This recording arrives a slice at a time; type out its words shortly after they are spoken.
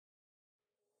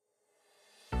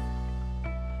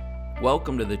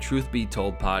Welcome to the Truth Be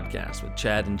Told podcast with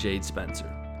Chad and Jade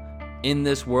Spencer. In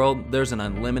this world, there's an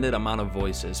unlimited amount of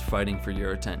voices fighting for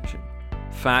your attention.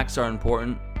 Facts are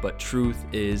important, but truth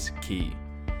is key.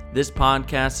 This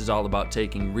podcast is all about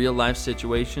taking real-life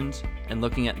situations and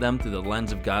looking at them through the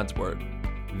lens of God's Word.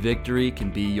 Victory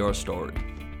can be your story.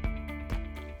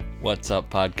 What's up,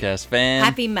 podcast fam?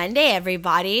 Happy Monday,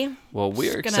 everybody. Well,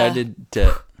 we're excited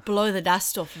to blow the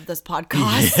dust off of this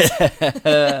podcast.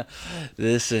 Yeah.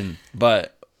 Listen,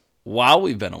 but while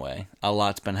we've been away, a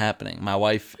lot's been happening. My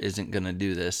wife isn't going to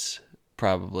do this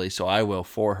probably, so I will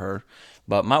for her.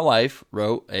 But my wife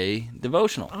wrote a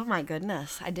devotional. Oh my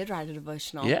goodness, I did write a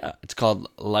devotional. Yeah, it's called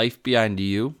Life Behind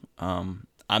You. I'm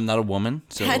not a woman,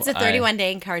 so it's a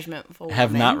 31-day encouragement for women.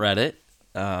 Have not read it,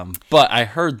 but I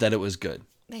heard that it was good.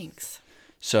 Thanks.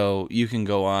 So you can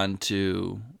go on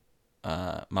to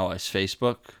my wife's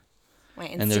Facebook, my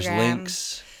Instagram, and there's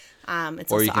links.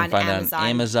 It's or also you can on find Amazon. it on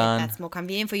Amazon. That's more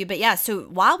convenient for you. But yeah, so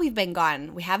while we've been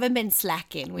gone, we haven't been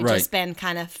slacking. We've just been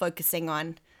kind of focusing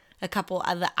on a couple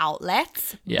other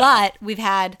outlets. Yeah. But we've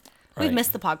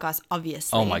missed the podcast,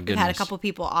 obviously. Oh my goodness. We've had a couple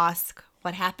people ask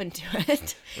what happened to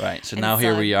it. Right. So now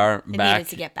here we are back,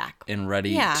 to get back and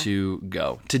ready to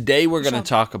go. Today we're going to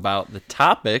talk about the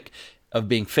topic of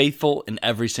being faithful in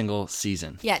every single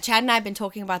season. Yeah, Chad and I have been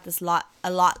talking about this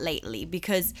a lot lately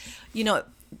because,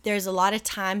 there's a lot of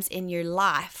times in your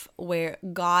life where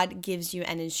God gives you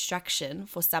an instruction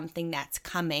for something that's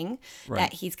coming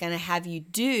that he's going to have you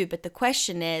do. But the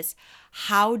question is,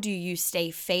 how do you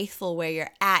stay faithful where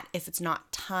you're at if it's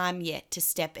not time yet to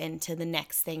step into the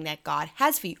next thing that God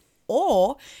has for you?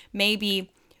 Or maybe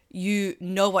you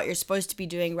know what you're supposed to be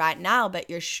doing right now, but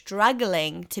you're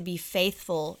struggling to be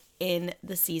faithful in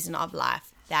the season of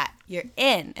life that you're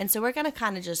in. And so we're going to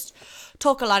kind of just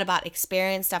talk a lot about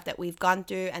experience, stuff that we've gone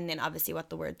through, and then obviously what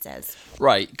the word says.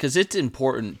 Right, because it's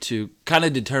important to kind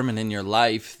of determine in your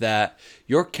life that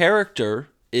your character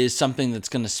is something that's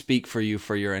going to speak for you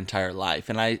for your entire life.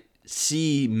 And I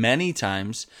see many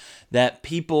times that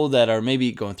people that are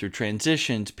maybe going through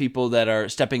transitions, people that are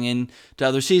stepping into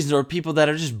other seasons, or people that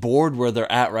are just bored where they're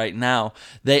at right now,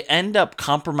 they end up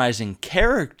compromising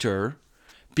character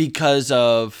because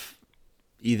of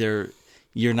either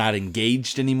you're not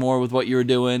engaged anymore with what you're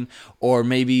doing, or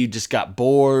maybe you just got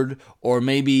bored, or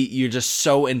maybe you're just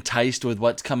so enticed with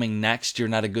what's coming next, you're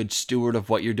not a good steward of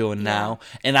what you're doing now.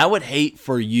 And I would hate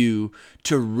for you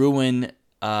to ruin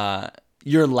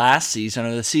your last season,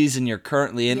 or the season you're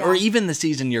currently in, or even the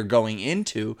season you're going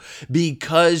into,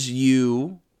 because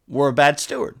you were a bad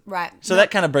steward. Right. So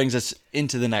that kind of brings us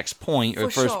into the next point, or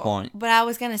first point. But I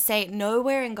was going to say,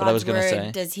 nowhere in God's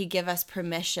word does he give us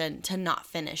permission to not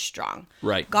finish strong.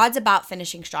 Right. God's about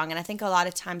finishing strong. And I think a lot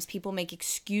of times people make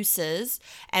excuses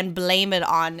and blame it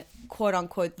on, quote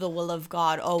unquote, the will of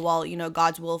God. Oh, well,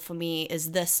 God's will for me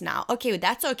is this now. Okay,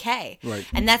 that's okay. Right.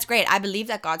 And that's great. I believe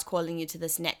that God's calling you to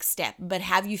this next step. But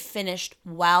have you finished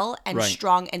well and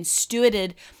strong and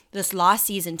stewarded this last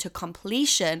season to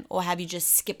completion, or have you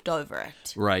just skipped over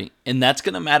it? Right. And that's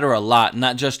going to matter a lot,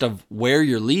 not just of where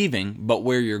you're leaving, but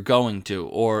where you're going to.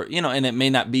 Or, and it may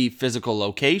not be physical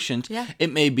locations. Yeah.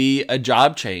 It may be a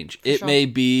job change. It may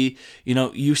be,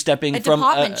 you stepping from a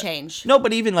department change. No,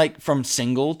 but even like from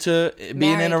single to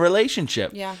being in a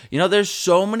relationship. Yeah. There's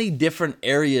so many different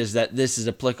areas that this is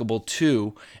applicable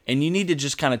to, and you need to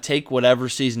just kind of take whatever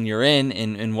season you're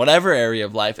in whatever area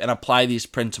of life, and apply these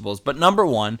principles. But number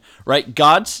one, right,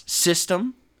 God's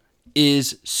system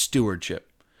is stewardship.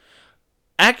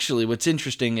 Actually, what's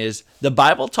interesting is the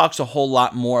Bible talks a whole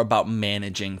lot more about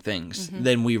managing things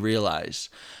than we realize.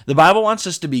 The Bible wants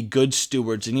us to be good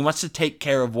stewards, and he wants to take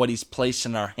care of what he's placed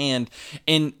in our hand.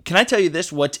 And can I tell you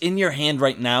this? What's in your hand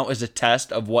right now is a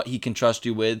test of what he can trust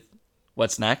you with.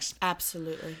 What's next?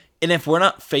 Absolutely. And if we're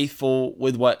not faithful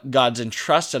with what God's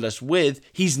entrusted us with,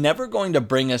 he's never going to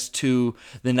bring us to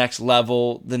the next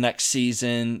level, the next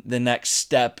season, the next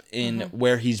step in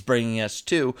where he's bringing us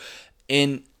to.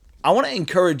 And I want to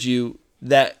encourage you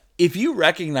that if you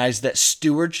recognize that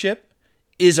stewardship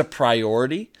is a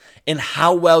priority, and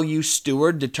how well you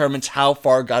steward determines how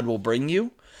far God will bring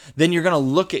you, then you're going to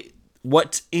look at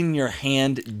what's in your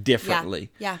hand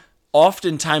differently. Yeah.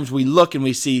 Oftentimes we look and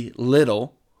we see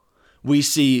little. We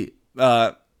see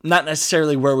not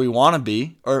necessarily where we want to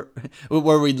be or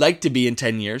where we'd like to be in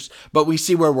 10 years, but we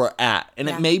see where we're at. And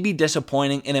it may be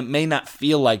disappointing, and it may not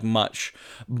feel like much.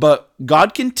 But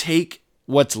God can take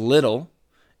what's little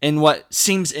and what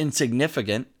seems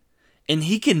insignificant, and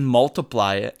he can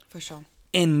multiply it for sure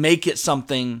and make it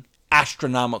something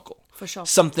astronomical. For sure.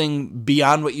 Something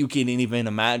beyond what you can even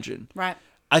imagine. Right.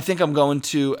 I think I'm going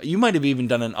to, you might have even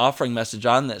done an offering message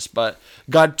on this, but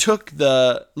God took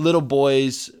the little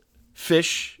boy's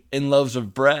fish and loaves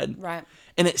of bread. Right.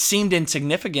 And it seemed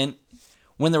insignificant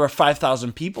when there were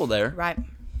 5,000 people there. Right.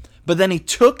 But then he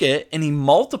took it and he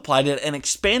multiplied it and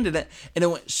expanded it, and it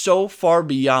went so far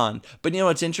beyond. But you know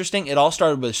what's interesting? It all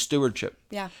started with stewardship.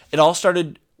 Yeah. It all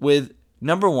started with,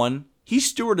 number one, he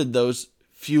stewarded those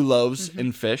few loaves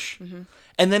and fish,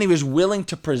 and then he was willing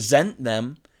to present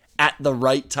them at the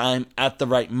right time, at the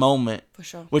right moment, For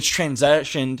sure. which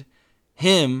transitioned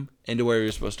him into where he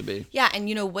was supposed to be. Yeah,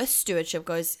 and with stewardship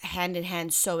goes hand in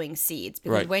hand sowing seeds,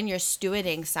 because Right. when you're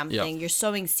stewarding something, Yep. you're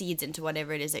sowing seeds into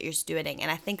whatever it is that you're stewarding.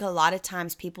 And I think a lot of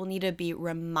times people need to be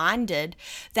reminded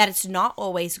that it's not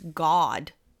always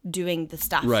God doing the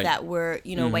stuff Right. that we're,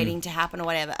 waiting to happen or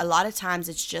whatever. A lot of times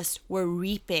it's just we're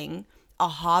reaping a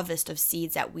harvest of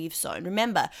seeds that we've sown.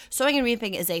 Remember, sowing and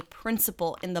reaping is a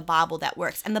principle in the Bible that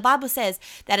works. And the Bible says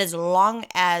that as long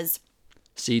as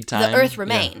Seed time. the earth Yeah,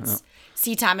 remains, yeah.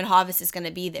 seed time and harvest is going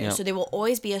to be there. Yeah. So there will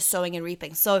always be a sowing and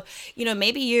reaping. So,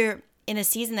 maybe you're in a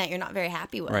season that you're not very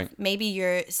happy with. Right. Maybe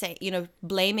you're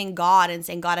blaming God and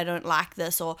saying, God, I don't like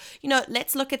this. Or,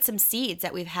 let's look at some seeds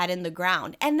that we've had in the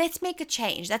ground and let's make a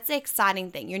change. That's the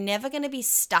exciting thing. You're never going to be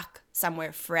stuck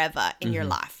somewhere forever in your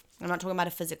life. I'm not talking about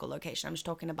a physical location. I'm just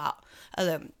talking about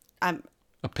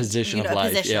A position of a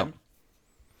life. position.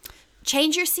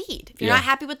 Change your seed. If you're Yeah. not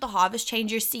happy with the harvest,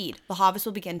 change your seed. The harvest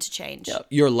will begin to change. Yeah.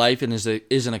 Your life is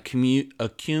an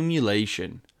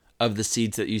accumulation of the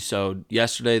seeds that you sowed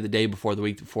yesterday, the day before, the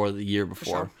week before, the year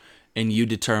before. sure. And you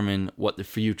determine what the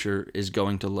future is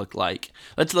going to look like.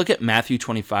 Let's look at Matthew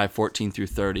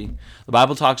 25:14-30. The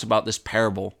Bible talks about this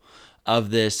parable of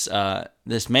this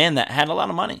man that had a lot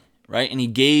of money, right? And he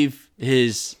gave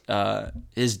his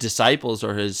disciples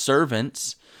or his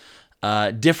servants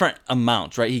different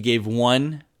amounts, right? He gave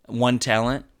one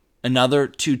talent, another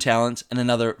 2 talents, and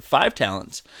another 5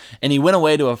 talents. And he went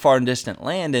away to a far and distant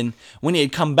land. And when he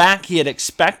had come back, he had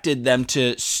expected them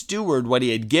to steward what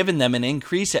he had given them and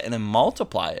increase it and then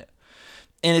multiply it.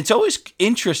 And it's always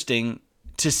interesting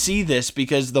to see this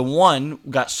because the one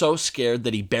got so scared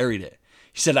that he buried it.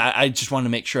 He said, I just wanted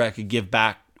to make sure I could give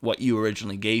back what you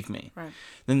originally gave me. Right.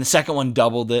 Then the second one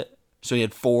doubled it. So he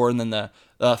had 4. And then the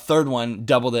third one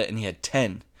doubled it and he had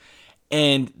 10.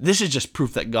 And this is just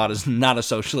proof that God is not a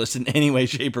socialist in any way,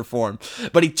 shape, or form.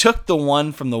 But he took the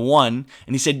one from the one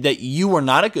and he said that you were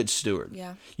not a good steward.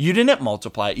 Yeah. You didn't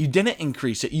multiply it. You didn't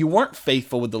increase it. You weren't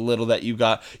faithful with the little that you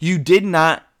got. You did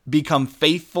not become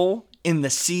faithful in the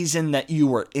season that you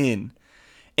were in.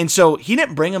 And so he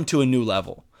didn't bring them to a new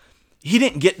level. He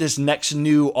didn't get this next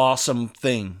new awesome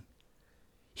thing.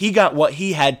 He got what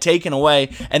he had taken away,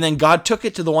 and then God took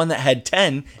it to the one that had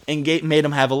 10 and made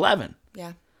him have 11.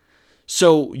 Yeah.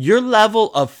 So your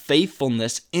level of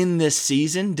faithfulness in this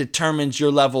season determines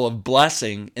your level of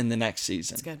blessing in the next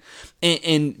season. That's good.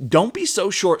 And don't be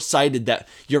so short-sighted that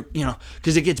you're,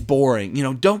 because it gets boring.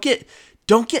 Don't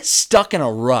get stuck in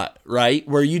a rut, right?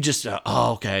 Where you just,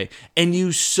 okay. And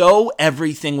you sow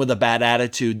everything with a bad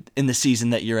attitude in the season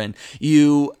that you're in.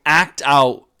 You act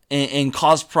out and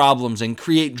cause problems and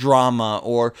create drama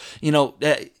or,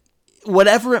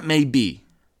 whatever it may be.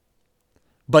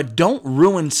 But don't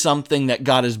ruin something that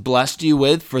God has blessed you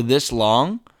with for this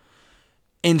long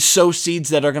and sow seeds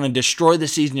that are going to destroy the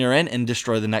season you're in and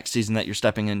destroy the next season that you're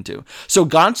stepping into. So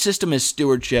God's system is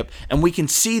stewardship, and we can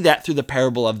see that through the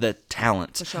parable of the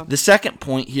talents. For sure. The second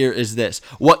point here is this: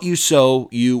 what you sow,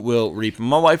 you will reap.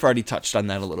 My wife already touched on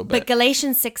that a little bit. But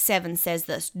Galatians 6:7 says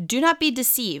this: do not be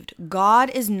deceived. God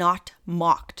is not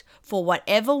mocked. For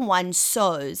whatever one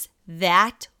sows,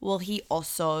 that will he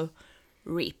also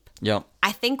reap. Yep.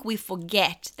 I think we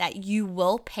forget that you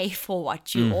will pay for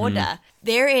what you order.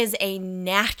 There is a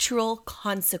natural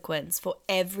consequence for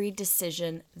every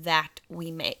decision that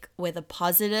we make, whether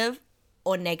positive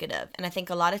or negative. And I think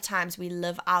a lot of times we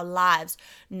live our lives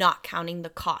not counting the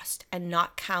cost and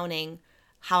not counting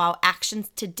how our actions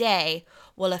today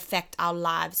will affect our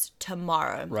lives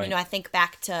tomorrow. Right. I think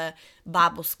back to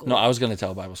Bible school. No, I was going to tell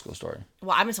a Bible school story.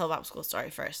 Well, I'm going to tell a Bible school story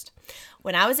first.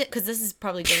 When I was because this is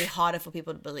probably going to be harder for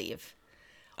people to believe.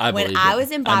 When I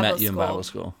was in I met you in Bible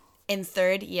school. In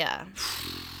 3rd year,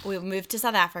 we moved to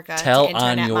South Africa. Tell to intern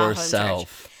on at my home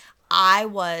yourself. church. I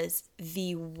was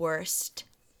the worst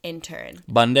intern.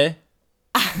 Bunday,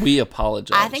 we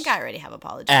apologize. I think I already have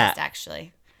apologized,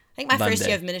 actually. I think my first Bunday.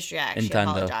 year of ministry, I actually Intando.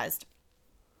 apologized.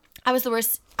 I was the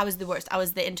worst. I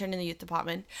was the intern in the youth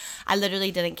department. I literally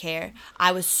didn't care.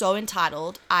 I was so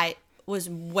entitled. I was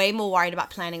way more worried about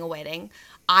planning a wedding.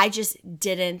 I just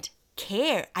didn't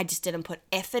care. I just didn't put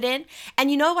effort in.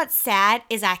 And you know what's sad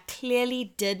is I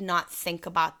clearly did not think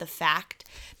about the fact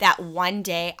that one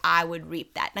day I would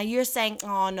reap that. Now you're saying,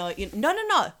 oh no,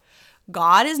 no.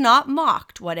 God is not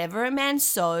mocked. Whatever a man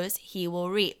sows, he will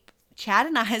reap. Chad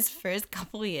and I's first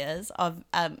couple years of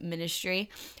ministry,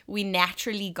 we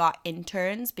naturally got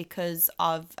interns because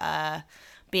of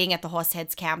being at the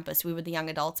Horseheads campus. We were the young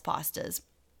adults pastors.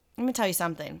 Let me tell you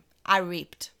something.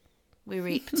 We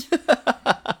reaped.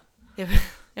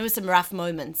 There was some rough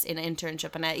moments in an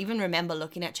internship, and I even remember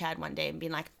looking at Chad one day and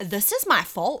being like, this is my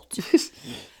fault.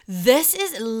 This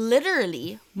is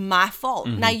literally my fault.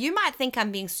 Now, you might think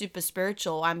I'm being super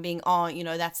spiritual. I'm being,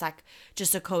 that's like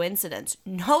just a coincidence.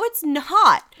 No, it's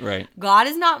not. Right. God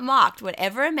is not mocked.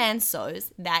 Whatever a man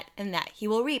sows, that and that he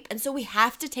will reap. And so we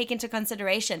have to take into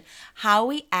consideration how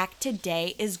we act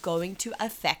today is going to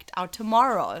affect our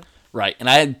tomorrow. Right. And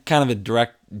I had kind of a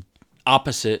direct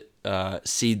opposite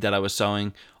seed that I was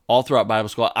sowing all throughout Bible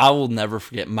school. I will never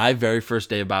forget my very first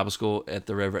day of Bible school at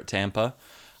the River at Tampa.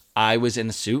 I was in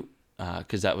a suit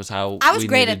because that was how I was we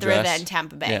great needed at the dress. River in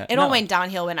Tampa Bay. It all went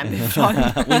downhill when I moved on.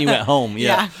 When you went home,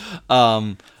 yeah.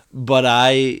 But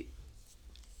I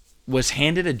was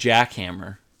handed a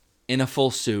jackhammer in a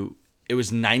full suit. It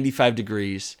was 95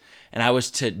 degrees, and I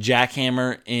was to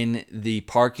jackhammer in the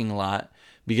parking lot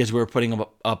because we were putting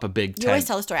up a big tent. You always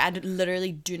tell a story. I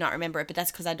literally do not remember it, but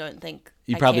that's because I don't think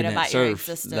you I probably cared didn't about your serve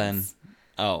existence. then.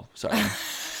 Oh, sorry.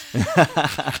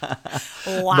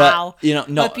 Wow. But,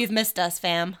 no. Hope you've missed us,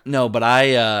 fam. No, but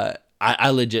I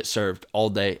legit served all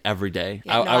day, every day.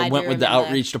 Yeah, I went with the remember.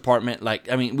 outreach department.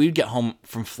 We'd get home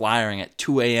from flyering at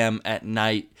 2 a.m. at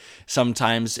night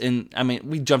sometimes. And,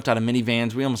 we jumped out of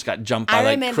minivans. We almost got jumped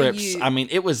by, Crips.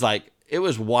 It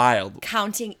was wild.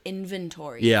 Counting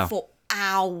inventory for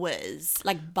hours,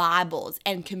 like Bibles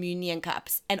and communion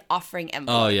cups and offering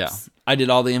envelopes. Oh, yeah. I did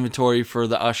all the inventory for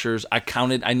the ushers. I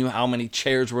counted. I knew how many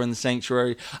chairs were in the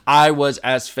sanctuary. I was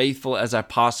as faithful as I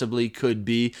possibly could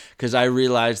be because I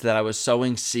realized that I was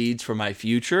sowing seeds for my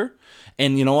future.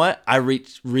 And you know what? I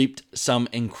reaped some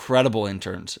incredible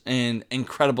interns and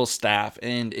incredible staff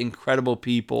and incredible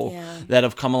people that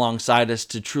have come alongside us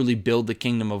to truly build the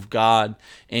kingdom of God.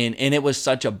 And it was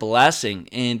such a blessing.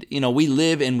 And, we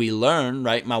live and we learn,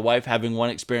 right? My wife having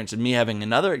one experience and me having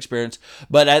another experience.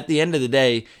 But at the end of the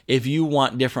day, if you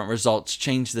want different results,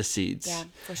 change the seeds. Yeah,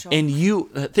 for sure. And you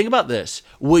think about this.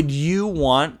 Would you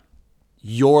want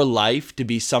your life to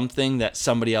be something that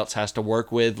somebody else has to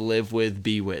work with, live with,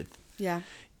 be with? Yeah.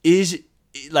 Is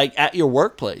like at your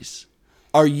workplace,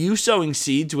 are you sowing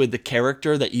seeds with the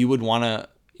character that you would want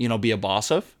to, be a boss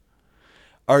of?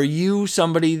 Are you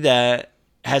somebody that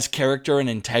has character and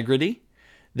integrity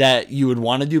that you would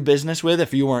want to do business with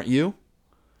if you weren't you?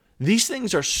 These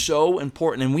things are so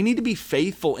important, and we need to be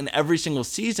faithful in every single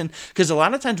season because a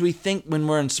lot of times we think when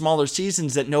we're in smaller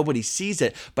seasons that nobody sees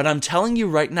it. But I'm telling you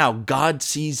right now, God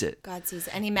sees it. God sees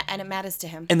it, and it matters to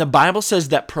him. And the Bible says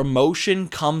that promotion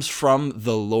comes from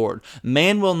the Lord.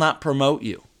 Man will not promote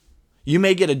you. You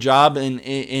may get a job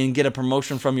and get a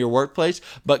promotion from your workplace,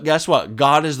 but guess what?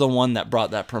 God is the one that brought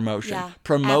that promotion. Yeah,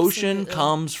 promotion absolutely.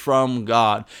 comes from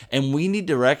God, and we need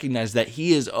to recognize that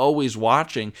He is always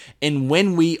watching. And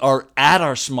when we are at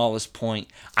our smallest point,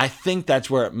 I think that's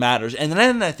where it matters. And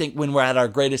then I think when we're at our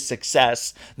greatest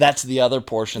success, that's the other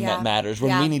portion that matters.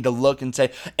 When we need to look and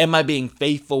say, am I being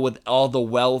faithful with all the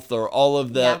wealth or all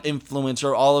of the influence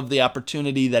or all of the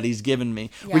opportunity that He's given me?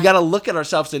 Yeah. We got to look at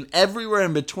ourselves and everywhere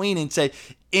in between and say,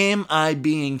 am I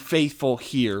being faithful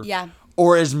here? Yeah.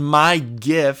 Or is my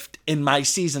gift in my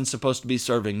season supposed to be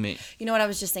serving me? You know what I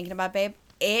was just thinking about, babe?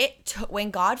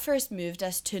 When God first moved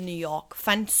us to New York,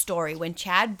 fun story, when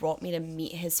Chad brought me to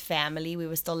meet his family, we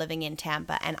were still living in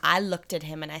Tampa, and I looked at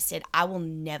him and I said, I will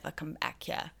never come back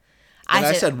here.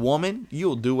 I said, woman,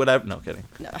 you'll do whatever. No, kidding.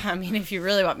 No, I mean, if you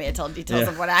really want me to tell details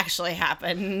of what actually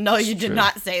happened, no, you did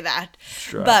not say that.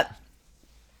 Sure. But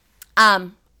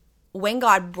when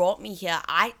God brought me here,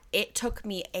 it took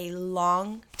me a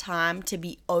long time to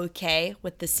be okay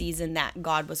with the season that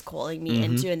God was calling me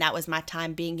into, and that was my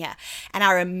time being here. And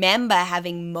I remember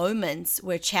having moments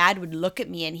where Chad would look at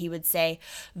me and he would say,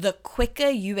 the quicker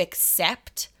you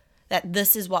accept that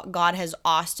this is what God has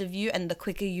asked of you, and the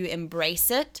quicker you embrace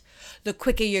it, the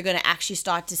quicker you're going to actually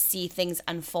start to see things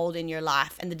unfold in your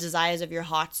life, and the desires of your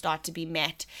heart start to be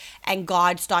met, and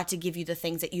God start to give you the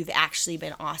things that you've actually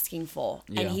been asking for.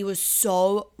 Yeah. And he was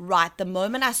so right. The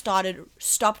moment I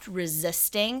stopped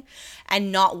resisting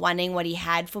and not wanting what he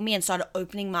had for me and started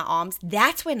opening my arms,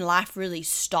 that's when life really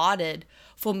started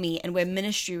for me and where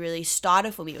ministry really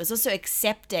started for me. It was also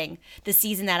accepting the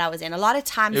season that I was in. A lot of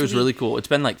times it was really cool. It's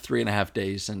been like 3.5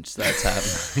 days since that's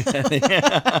happened.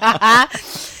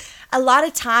 A lot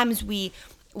of times we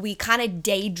kind of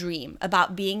daydream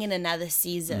about being in another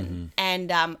season,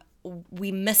 and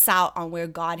we miss out on where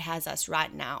God has us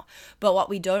right now. But what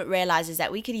we don't realize is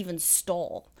that we could even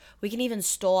stall. We can even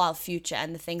stall our future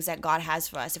and the things that God has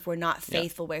for us if we're not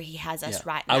faithful where he has us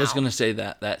right now. I was going to say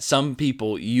that some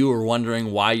people, you are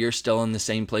wondering why you're still in the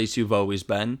same place you've always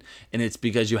been, and it's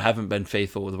because you haven't been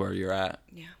faithful with where you're at.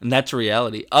 Yeah. And that's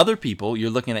reality. Other people, you're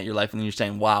looking at your life and you're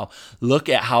saying, wow, look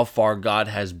at how far God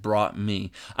has brought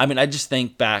me. I mean, I just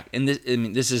think back, and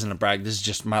this isn't a brag, this is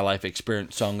just my life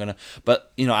experience, so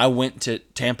but I went to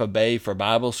Tampa Bay for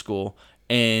Bible school,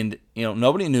 and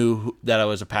nobody knew that I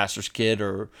was a pastor's kid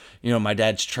or my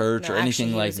dad's church or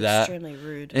anything like that. Extremely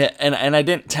rude. Yeah, and I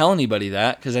didn't tell anybody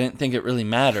that because I didn't think it really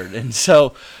mattered. And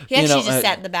so he actually just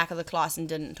sat in the back of the class and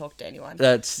didn't talk to anyone.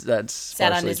 That's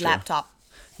sat on his true. laptop.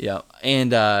 Yeah,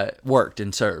 and worked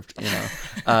and served,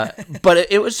 but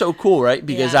it was so cool, right?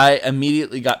 Because I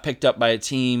immediately got picked up by a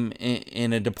team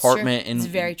in a department, and it's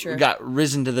very true. Got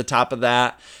risen to the top of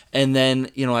that, and then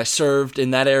I served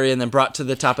in that area, and then brought to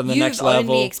the top of the next level. You've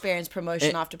only experienced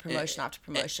promotion after promotion after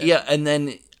promotion. Yeah, and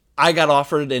then I got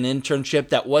offered an internship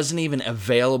that wasn't even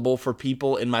available for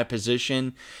people in my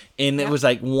position, and it was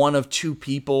like one of two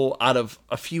people out of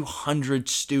a few hundred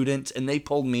students, and they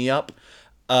pulled me up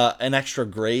an extra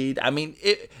grade. I mean,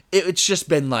 it's just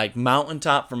been like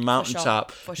mountaintop from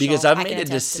mountaintop because I've made a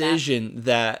decision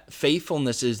that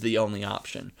faithfulness is the only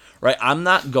option, right? I'm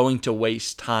not going to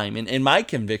waste time. And my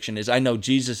conviction is I know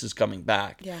Jesus is coming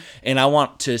back. Yeah. And I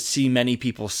want to see many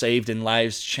people saved and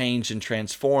lives changed and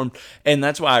transformed. And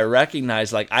that's why I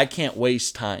recognize I can't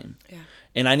waste time. Yeah.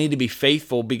 And I need to be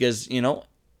faithful because,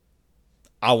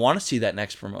 I want to see that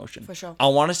next promotion. For sure. I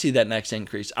want to see that next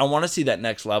increase. I want to see that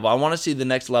next level. I want to see the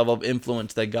next level of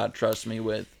influence that God trusts me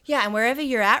with. Yeah, and wherever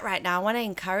you're at right now, I want to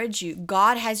encourage you.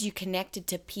 God has you connected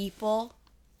to people,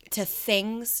 to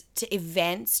things, to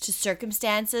events, to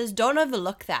circumstances. Don't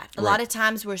overlook that. A lot of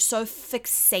times we're so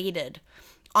fixated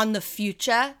on the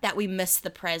future that we miss the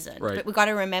present. Right. But we got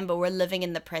to remember we're living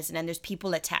in the present, and there's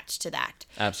people attached to that.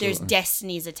 Absolutely. There's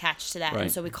destinies attached to that, and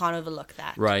so we can't overlook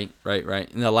that. Right.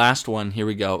 And the last one, here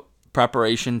we go.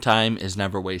 Preparation time is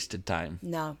never wasted time.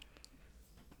 No.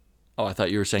 Oh, I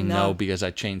thought you were saying no because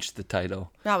I changed the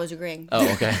title. No, I was agreeing. Oh,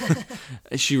 okay.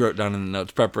 She wrote down in the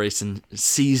notes, preparation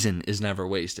season is never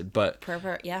wasted. But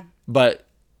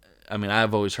I mean,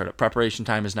 I've always heard it. Preparation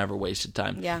time is never wasted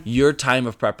time. Yeah. Your time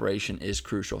of preparation is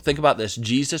crucial. Think about this.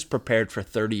 Jesus prepared for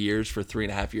 30 years for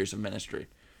 3.5 years of ministry.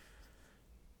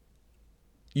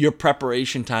 Your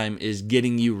preparation time is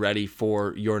getting you ready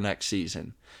for your next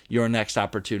season, your next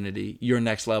opportunity, your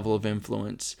next level of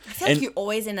influence. I feel like you're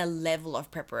always in a level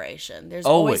of preparation. There's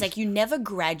always you never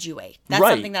graduate. That's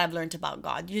something that I've learned about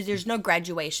God. There's no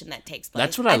graduation that takes place.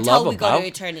 That's what I love about. Until we go to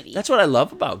eternity. That's what I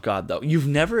love about God, though. You've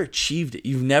never achieved it.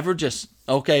 You've never just,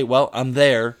 okay, well, I'm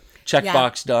there.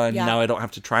 Checkbox done. Yeah. Now I don't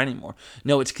have to try anymore.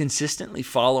 No, it's consistently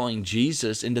following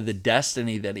Jesus into the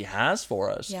destiny that he has for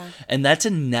us. Yeah. And that's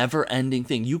a never-ending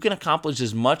thing. You can accomplish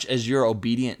as much as you're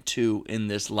obedient to in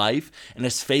this life and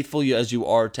as faithful as you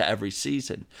are to every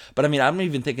season. But I mean, I'm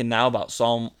even thinking now about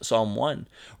Psalm 1,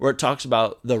 where it talks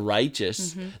about the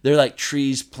righteous. Mm-hmm. They're like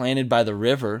trees planted by the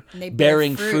river,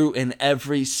 bearing fruit in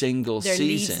every single Their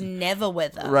season. Leaves never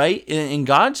wither. Right? And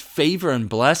God's favor and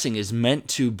blessing is meant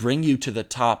to bring you to the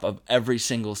top of every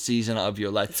single season of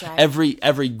your life. That's right.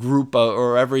 Every group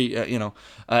or every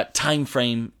time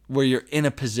frame where you're in a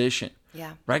position.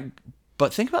 Yeah. Right?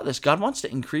 But think about this. God wants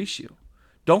to increase you.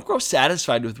 Don't grow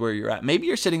satisfied with where you're at. Maybe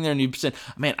you're sitting there and you've said,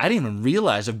 man, I didn't even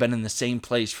realize I've been in the same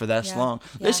place for this long.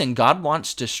 Yeah. Listen, God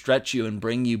wants to stretch you and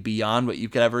bring you beyond what you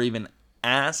could ever even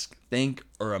ask, think,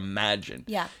 or imagine.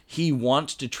 Yeah. He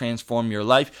wants to transform your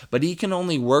life, but he can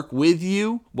only work with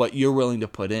you what you're willing to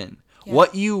put in. Yeah.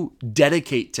 What you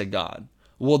dedicate to God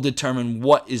will determine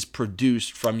what is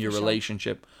produced from your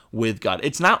relationship with God.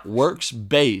 It's not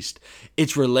works-based.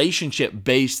 It's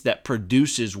relationship-based that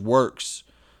produces works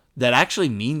that actually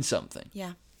mean something.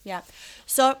 Yeah, yeah.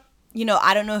 So,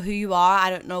 I don't know who you are.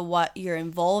 I don't know what you're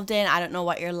involved in. I don't know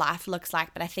what your life looks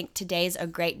like. But I think today's a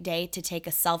great day to take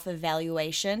a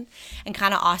self-evaluation and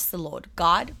kind of ask the Lord,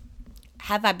 God,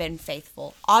 have I been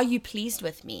faithful? Are you pleased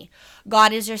with me?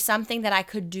 God, is there something that I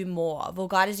could do more of? Or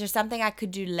God, is there something I could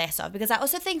do less of? Because I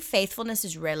also think faithfulness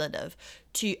is relative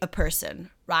to a person,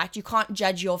 right? You can't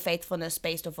judge your faithfulness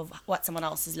based off of what someone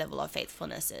else's level of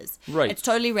faithfulness is. Right. It's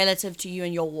totally relative to you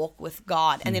and your walk with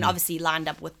God. And then obviously lined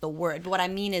up with the word. But what I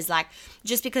mean is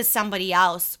just because somebody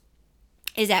else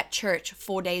is at church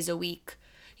 4 days a week,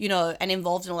 and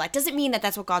involved in all that, doesn't mean that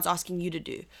that's what God's asking you to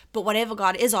do. But whatever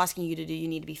God is asking you to do, you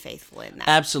need to be faithful in that.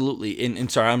 Absolutely.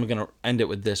 And sorry, I'm going to end it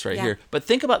with this right here. But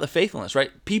think about the faithfulness, right?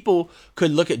 People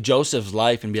could look at Joseph's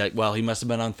life and be like, well, he must have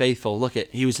been unfaithful. Look at,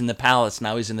 he was in the palace,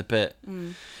 now he's in the pit.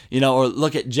 Or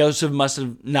look at Joseph must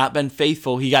have not been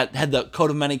faithful. He had the coat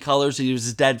of many colors. He was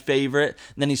his dad's favorite.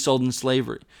 And then he sold in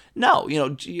slavery. No,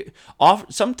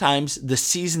 sometimes the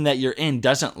season that you're in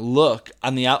doesn't look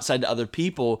on the outside to other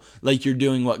people like you're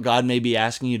doing what God may be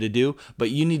asking you to do.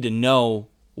 But you need to know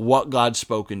what God's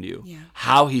spoken to you,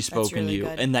 how he's spoken to you,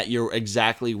 and that you're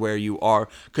exactly where you are.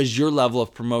 Because your level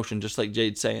of promotion, just like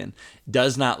Jade's saying,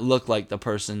 does not look like the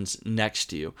person's next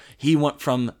to you. He went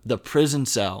from the prison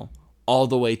cell all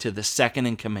the way to the second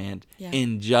in command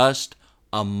in just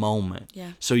a moment.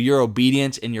 So your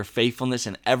obedience and your faithfulness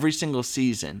in every single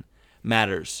season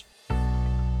matters.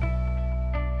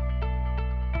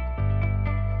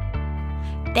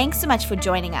 Thanks so much for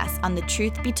joining us on the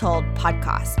Truth Be Told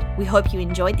podcast. We hope you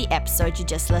enjoyed the episode you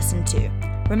just listened to.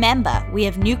 Remember, we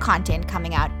have new content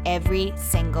coming out every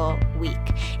single week.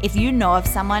 If you know of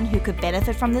someone who could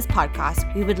benefit from this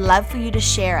podcast, we would love for you to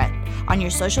share it on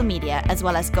your social media, as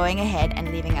well as going ahead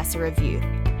and leaving us a review.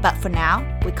 But for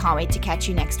now, we can't wait to catch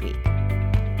you next week.